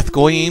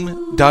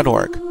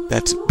 bethgoyim.org.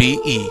 That's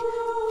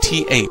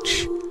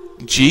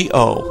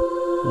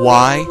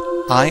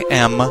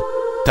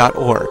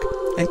BETHGOYIM.org,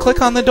 and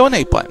click on the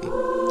donate button.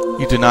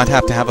 You do not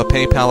have to have a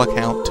PayPal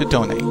account to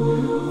donate.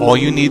 All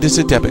you need is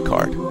a debit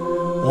card.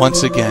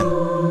 Once again,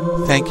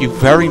 thank you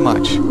very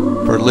much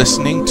for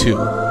listening to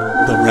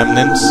The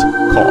Remnant's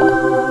Call.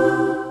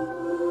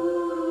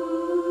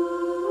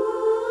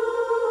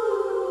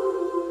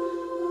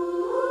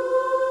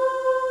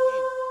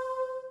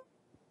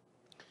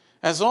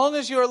 As long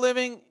as you are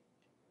living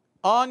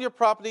on your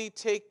property,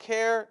 take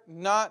care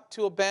not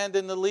to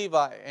abandon the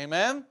Levi.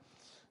 Amen?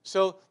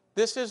 So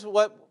this is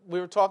what we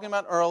were talking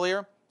about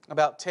earlier,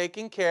 about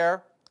taking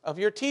care of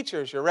your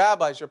teachers, your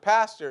rabbis, your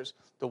pastors,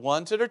 the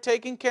ones that are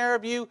taking care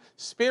of you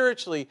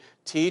spiritually,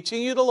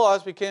 teaching you the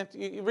laws.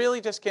 You really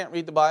just can't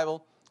read the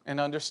Bible and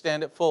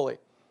understand it fully.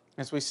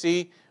 As we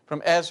see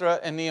from Ezra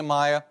and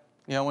Nehemiah,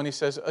 when he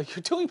says,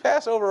 you're doing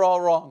Passover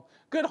all wrong.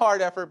 Good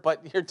hard effort,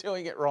 but you're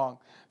doing it wrong.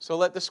 So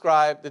let the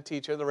scribe, the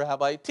teacher, the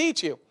rabbi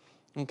teach you.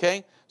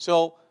 Okay?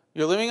 So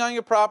you're living on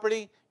your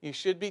property. You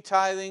should be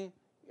tithing.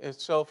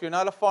 So if you're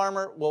not a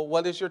farmer, well,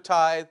 what is your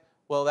tithe?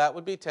 Well, that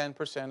would be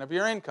 10% of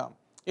your income.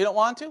 You don't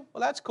want to?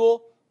 Well, that's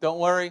cool. Don't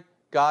worry.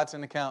 God's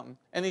an accountant.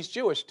 And He's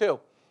Jewish too.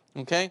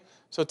 Okay?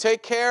 So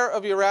take care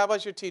of your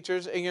rabbis, your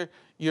teachers, and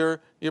your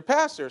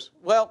pastors.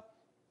 Well,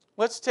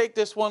 let's take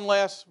this one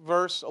last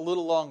verse a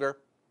little longer.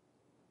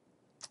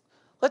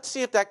 Let's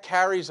see if that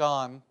carries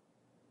on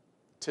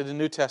to the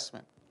New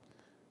Testament.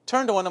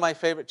 Turn to one of my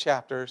favorite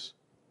chapters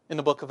in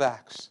the book of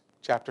Acts,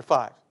 chapter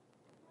 5.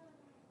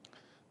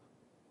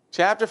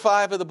 Chapter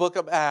 5 of the book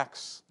of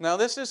Acts. Now,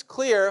 this is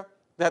clear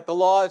that the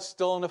law is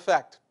still in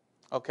effect.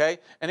 Okay?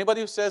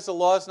 Anybody who says the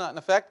law is not in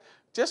effect,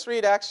 just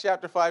read Acts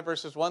chapter 5,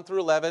 verses 1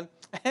 through 11,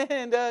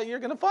 and you're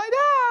going to find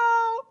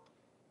out.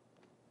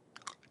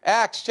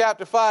 Acts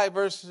chapter 5,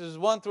 verses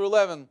 1 through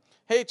 11.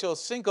 Hecho,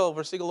 cinco,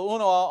 versículo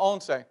 1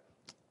 a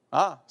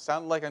 11.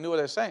 Sounded like I knew what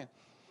I was saying.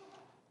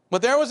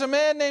 But there was a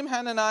man named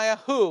Hananiah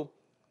who,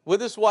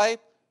 with his wife,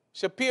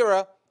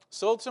 Shapira,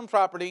 sold some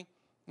property,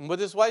 and with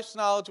his wife's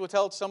knowledge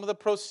withheld some of the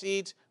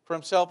proceeds for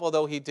himself,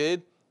 although he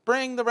did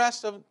bring the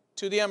rest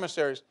to the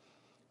emissaries.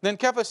 Then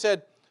Kepha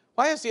said,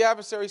 why has the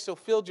adversary so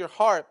filled your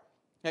heart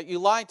that you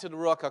lied to the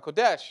Ruach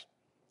HaKodesh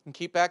and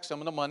keep back some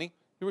of the money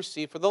you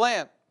received for the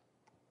land?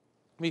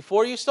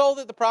 Before you sold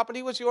it, the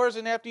property was yours,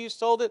 and after you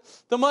sold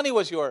it, the money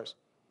was yours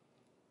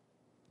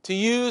to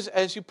use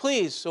as you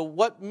please. So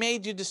what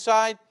made you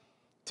decide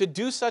to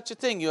do such a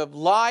thing? You have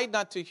lied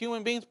not to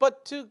human beings,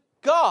 but to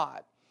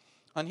God.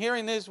 On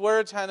hearing these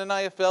words,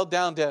 Hananiah fell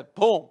down dead.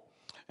 Boom.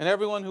 And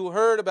everyone who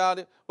heard about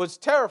it was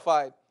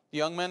terrified. The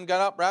young men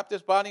got up, wrapped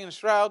his body in a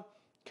shroud,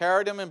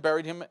 carried him, and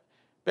buried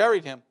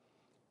him.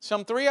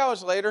 Some 3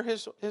 hours later,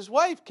 his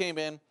wife came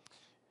in,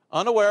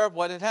 unaware of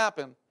what had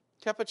happened.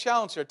 Kepha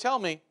challenged her, tell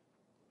me,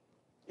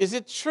 is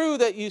it true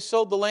that you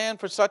sold the land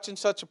for such and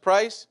such a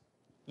price?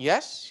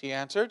 Yes, she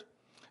answered.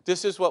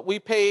 This is what we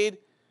paid.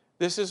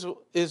 This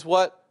is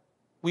what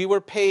we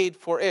were paid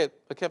for it.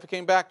 But Kepha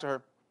came back to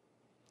her.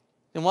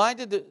 Then why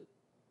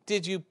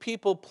did you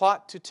people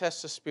plot to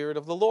test the Spirit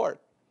of the Lord?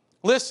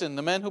 Listen,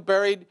 the men who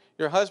buried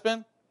your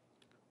husband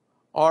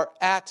are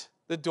at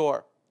the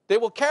door. They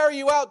will carry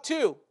you out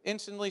too.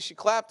 Instantly she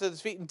clapped at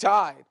his feet and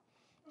died.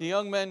 The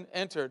young men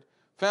entered,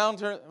 found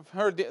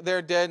her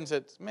there dead, and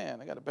said, man,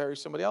 I got to bury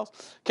somebody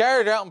else.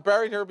 Carried her out and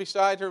buried her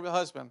beside her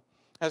husband.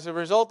 As a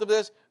result of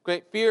this,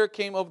 great fear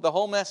came over the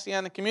whole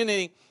Messianic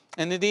community,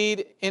 and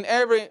indeed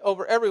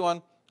over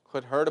everyone who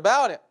had heard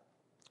about it.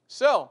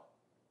 So,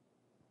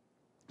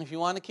 if you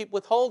want to keep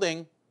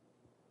withholding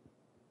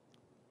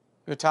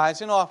your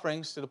tithes and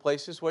offerings to the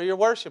places where you're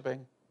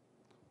worshiping,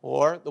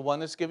 or the one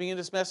that's giving you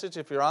this message,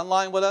 if you're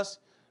online with us,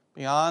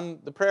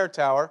 beyond the prayer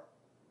tower,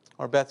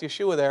 or Beth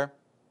Yeshua there,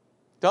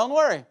 don't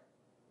worry.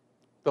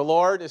 The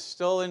Lord is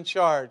still in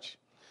charge.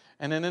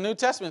 And in the New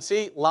Testament,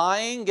 see,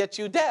 lying gets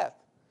you death.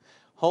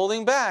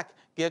 Holding back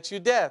gets you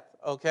death,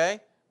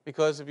 okay?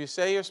 Because if you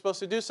say you're supposed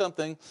to do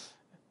something,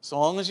 as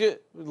long as you're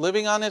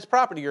living on His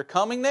property, you're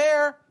coming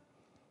there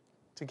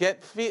to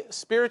get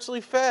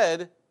spiritually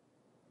fed,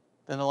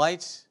 then the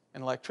lights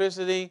and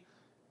electricity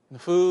and the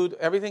food,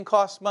 everything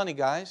costs money,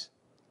 guys.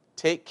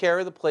 Take care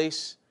of the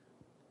place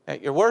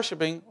that you're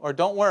worshiping, or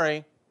don't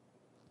worry.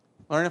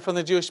 Learn it from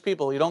the Jewish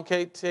people. You don't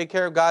take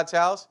care of God's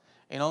house,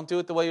 and you don't do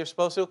it the way you're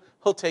supposed to,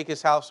 He'll take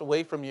His house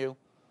away from you.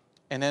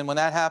 And then when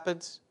that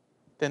happens,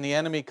 then the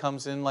enemy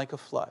comes in like a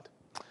flood.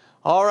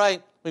 All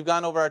right, we've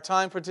gone over our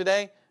time for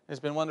today. It's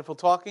been wonderful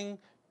talking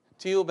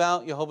to you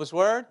about Jehovah's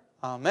Word.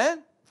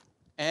 Amen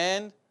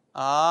and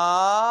amen.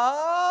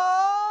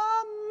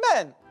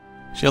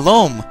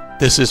 Shalom,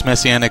 this is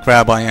Messianic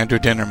Rabbi Andrew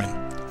Dinnerman.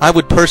 I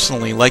would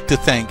personally like to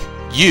thank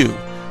you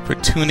for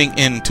tuning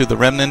in to the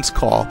Remnant's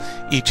Call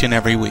each and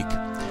every week.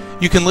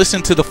 You can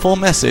listen to the full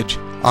message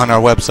on our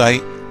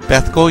website,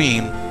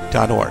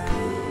 bethgoyim.org.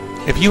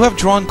 If you have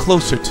drawn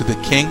closer to the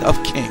King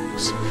of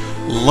Kings,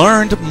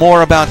 learned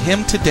more about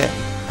Him today,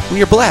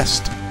 we are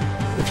blessed.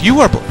 If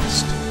you are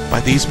blessed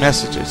by these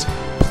messages,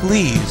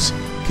 please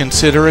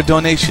consider a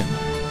donation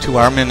to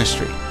our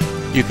ministry.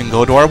 You can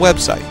go to our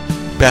website,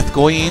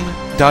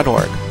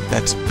 bethgoyim.org.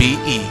 That's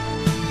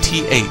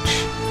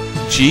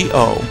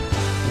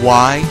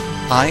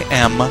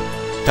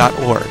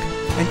BETHGOYIM.org,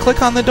 and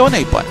click on the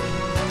donate button.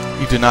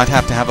 You do not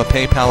have to have a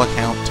PayPal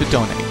account to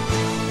donate.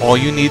 All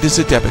you need is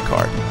a debit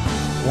card.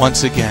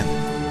 Once again,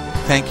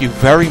 thank you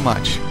very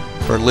much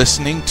for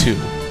listening to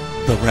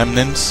The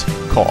Remnant's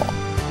Call.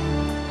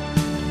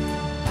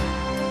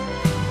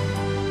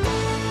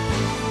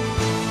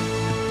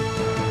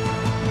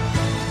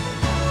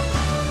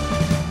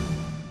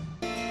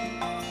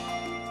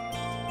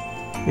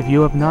 If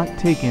you have not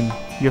taken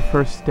your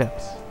first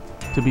steps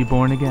to be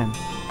born again,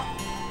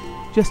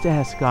 just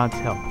ask God's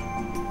help.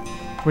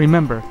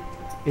 Remember,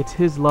 it's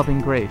His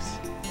loving grace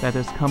that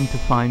has come to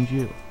find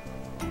you.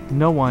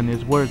 No one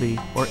is worthy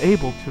or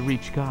able to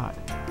reach God,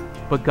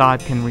 but God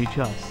can reach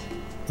us,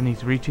 and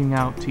He's reaching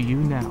out to you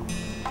now.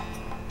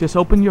 Just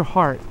open your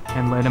heart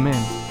and let Him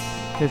in.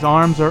 His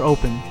arms are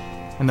open,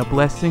 and the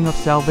blessing of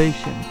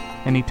salvation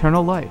and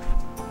eternal life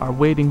are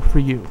waiting for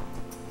you.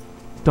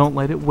 Don't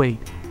let it wait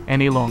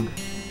any longer.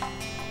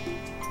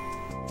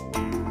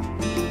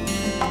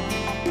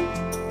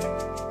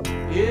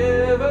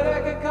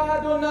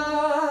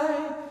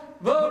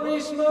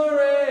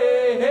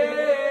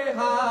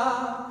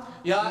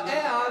 Ya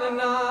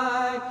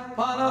Adonai,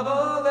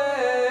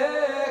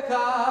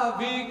 Panavolecha,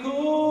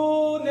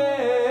 Vikuneka,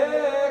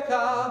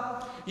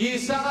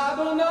 Yisa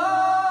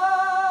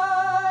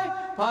Adonai,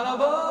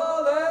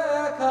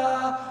 Panavolecha,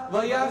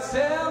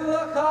 Vayatsem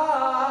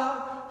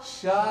Lecha,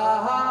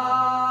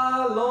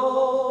 Shalom.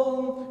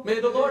 May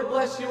the Lord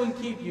bless you and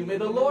keep you. May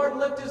the Lord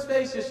lift His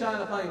face to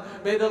shine upon you.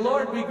 May the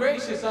Lord be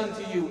gracious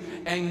unto you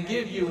and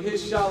give you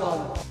His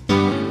shalom.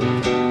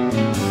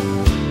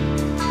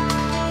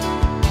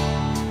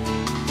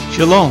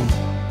 Shalom,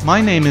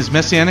 my name is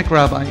Messianic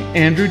Rabbi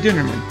Andrew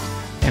Dinnerman,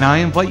 and I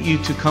invite you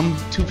to come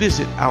to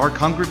visit our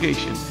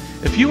congregation.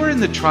 If you are in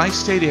the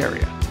tri-state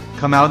area,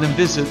 come out and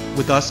visit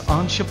with us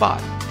on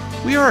Shabbat.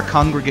 We are a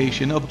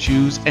congregation of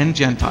Jews and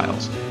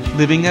Gentiles,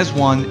 living as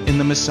one in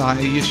the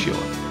Messiah Yeshua.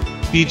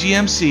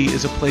 BGMC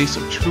is a place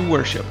of true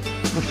worship.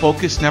 The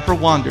focus never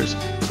wanders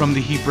from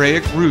the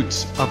Hebraic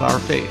roots of our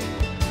faith.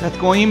 Beth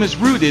Goyim is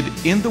rooted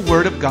in the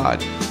Word of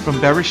God from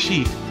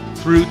Bereshit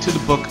through to the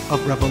book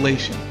of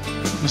Revelation.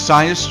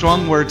 Messiah's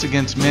strong words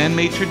against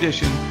man-made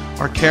tradition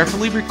are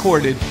carefully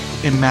recorded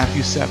in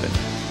Matthew 7.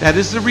 That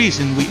is the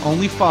reason we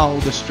only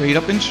follow the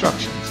straight-up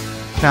instructions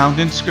found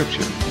in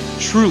Scripture,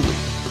 truly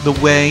the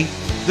way,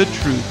 the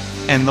truth,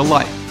 and the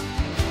life.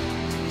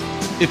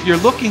 If you're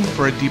looking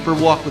for a deeper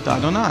walk with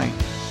Adonai,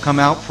 come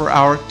out for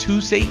our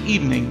Tuesday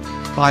evening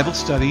Bible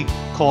study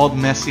called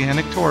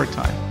Messianic Torah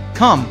Time.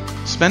 Come,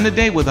 spend the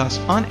day with us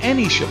on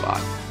any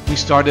Shabbat. We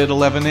start at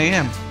 11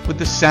 a.m. with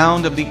the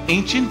sound of the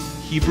ancient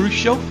Hebrew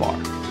shofar.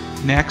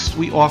 Next,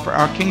 we offer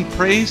our King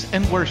praise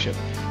and worship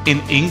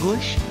in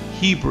English,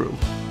 Hebrew,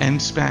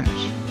 and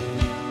Spanish.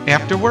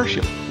 After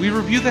worship, we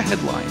review the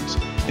headlines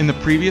in the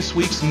previous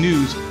week's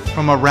news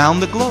from around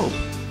the globe,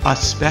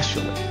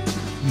 especially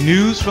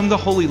news from the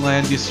Holy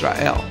Land,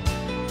 Israel.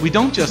 We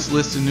don't just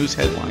list the news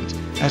headlines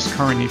as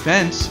current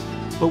events,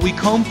 but we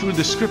comb through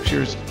the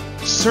scriptures,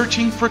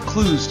 searching for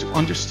clues to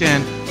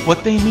understand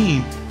what they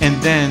mean and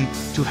then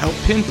to help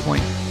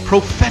pinpoint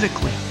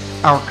prophetically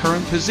our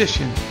current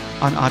position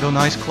on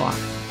Adonai's clock.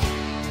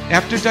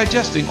 After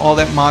digesting all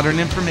that modern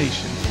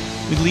information,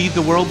 we leave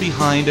the world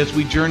behind as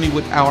we journey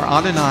with our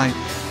Adonai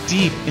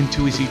deep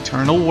into His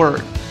eternal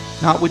Word,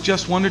 not with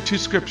just one or two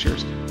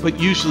scriptures, but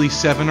usually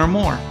 7 or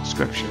more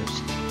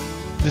scriptures.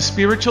 The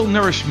spiritual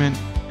nourishment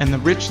and the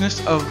richness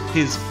of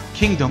His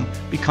kingdom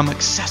become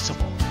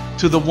accessible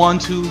to the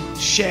ones who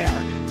share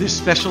this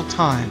special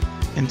time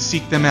and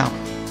seek them out.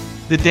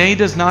 The day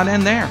does not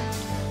end there.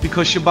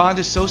 Because Shabbat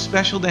is so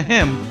special to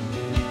Him,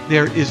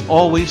 there is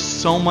always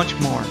so much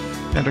more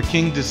that our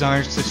King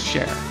desires to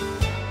share.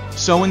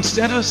 So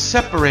instead of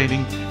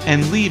separating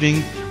and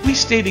leaving, we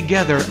stay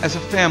together as a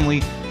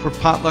family for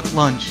potluck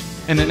lunch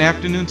and an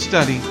afternoon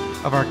study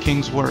of our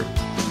King's Word.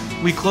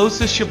 We close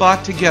the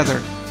Shabbat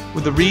together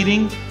with the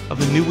reading of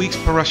the new week's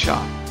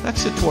Parashah.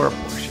 That's the Torah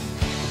portion.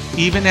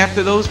 Even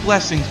after those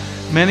blessings,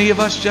 many of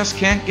us just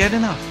can't get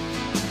enough.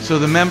 So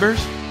the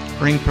members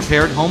bring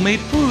prepared homemade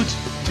foods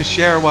to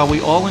share while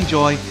we all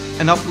enjoy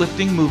an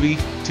uplifting movie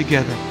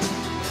together.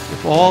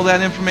 If all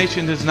that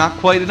information is not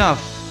quite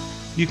enough,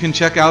 you can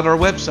check out our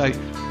website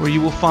where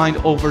you will find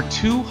over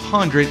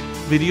 200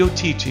 video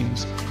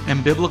teachings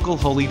and biblical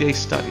holy day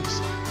studies.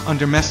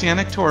 Under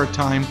Messianic Torah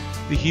Time,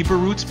 the Hebrew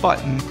Roots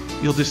button,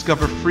 you'll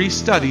discover free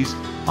studies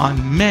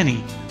on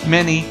many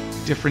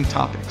different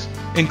topics.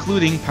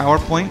 including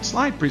PowerPoint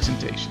slide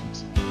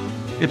presentations.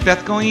 If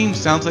Beth Goyim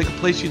sounds like a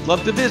place you'd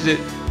love to visit,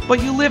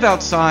 but you live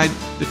outside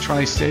the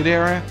tri-state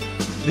area,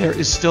 there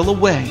is still a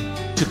way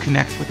to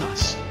connect with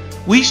us.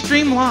 We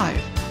stream live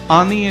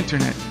on the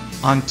internet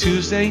on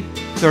Tuesday,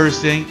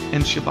 Thursday,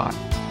 and Shabbat.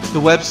 The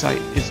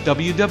website is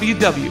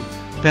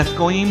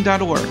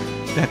www.bethgoyim.org.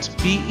 That's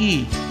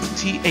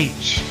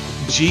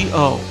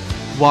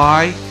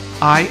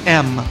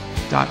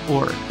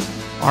BETHGOYIM.org.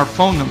 Our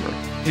phone number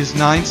is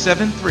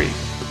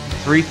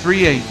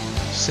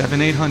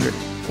 973-338-7800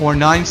 or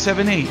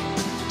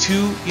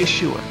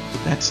 978-2-YESHUA.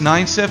 That's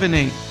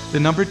 978, the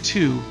number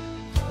 2,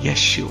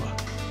 Yeshua.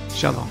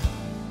 Shalom.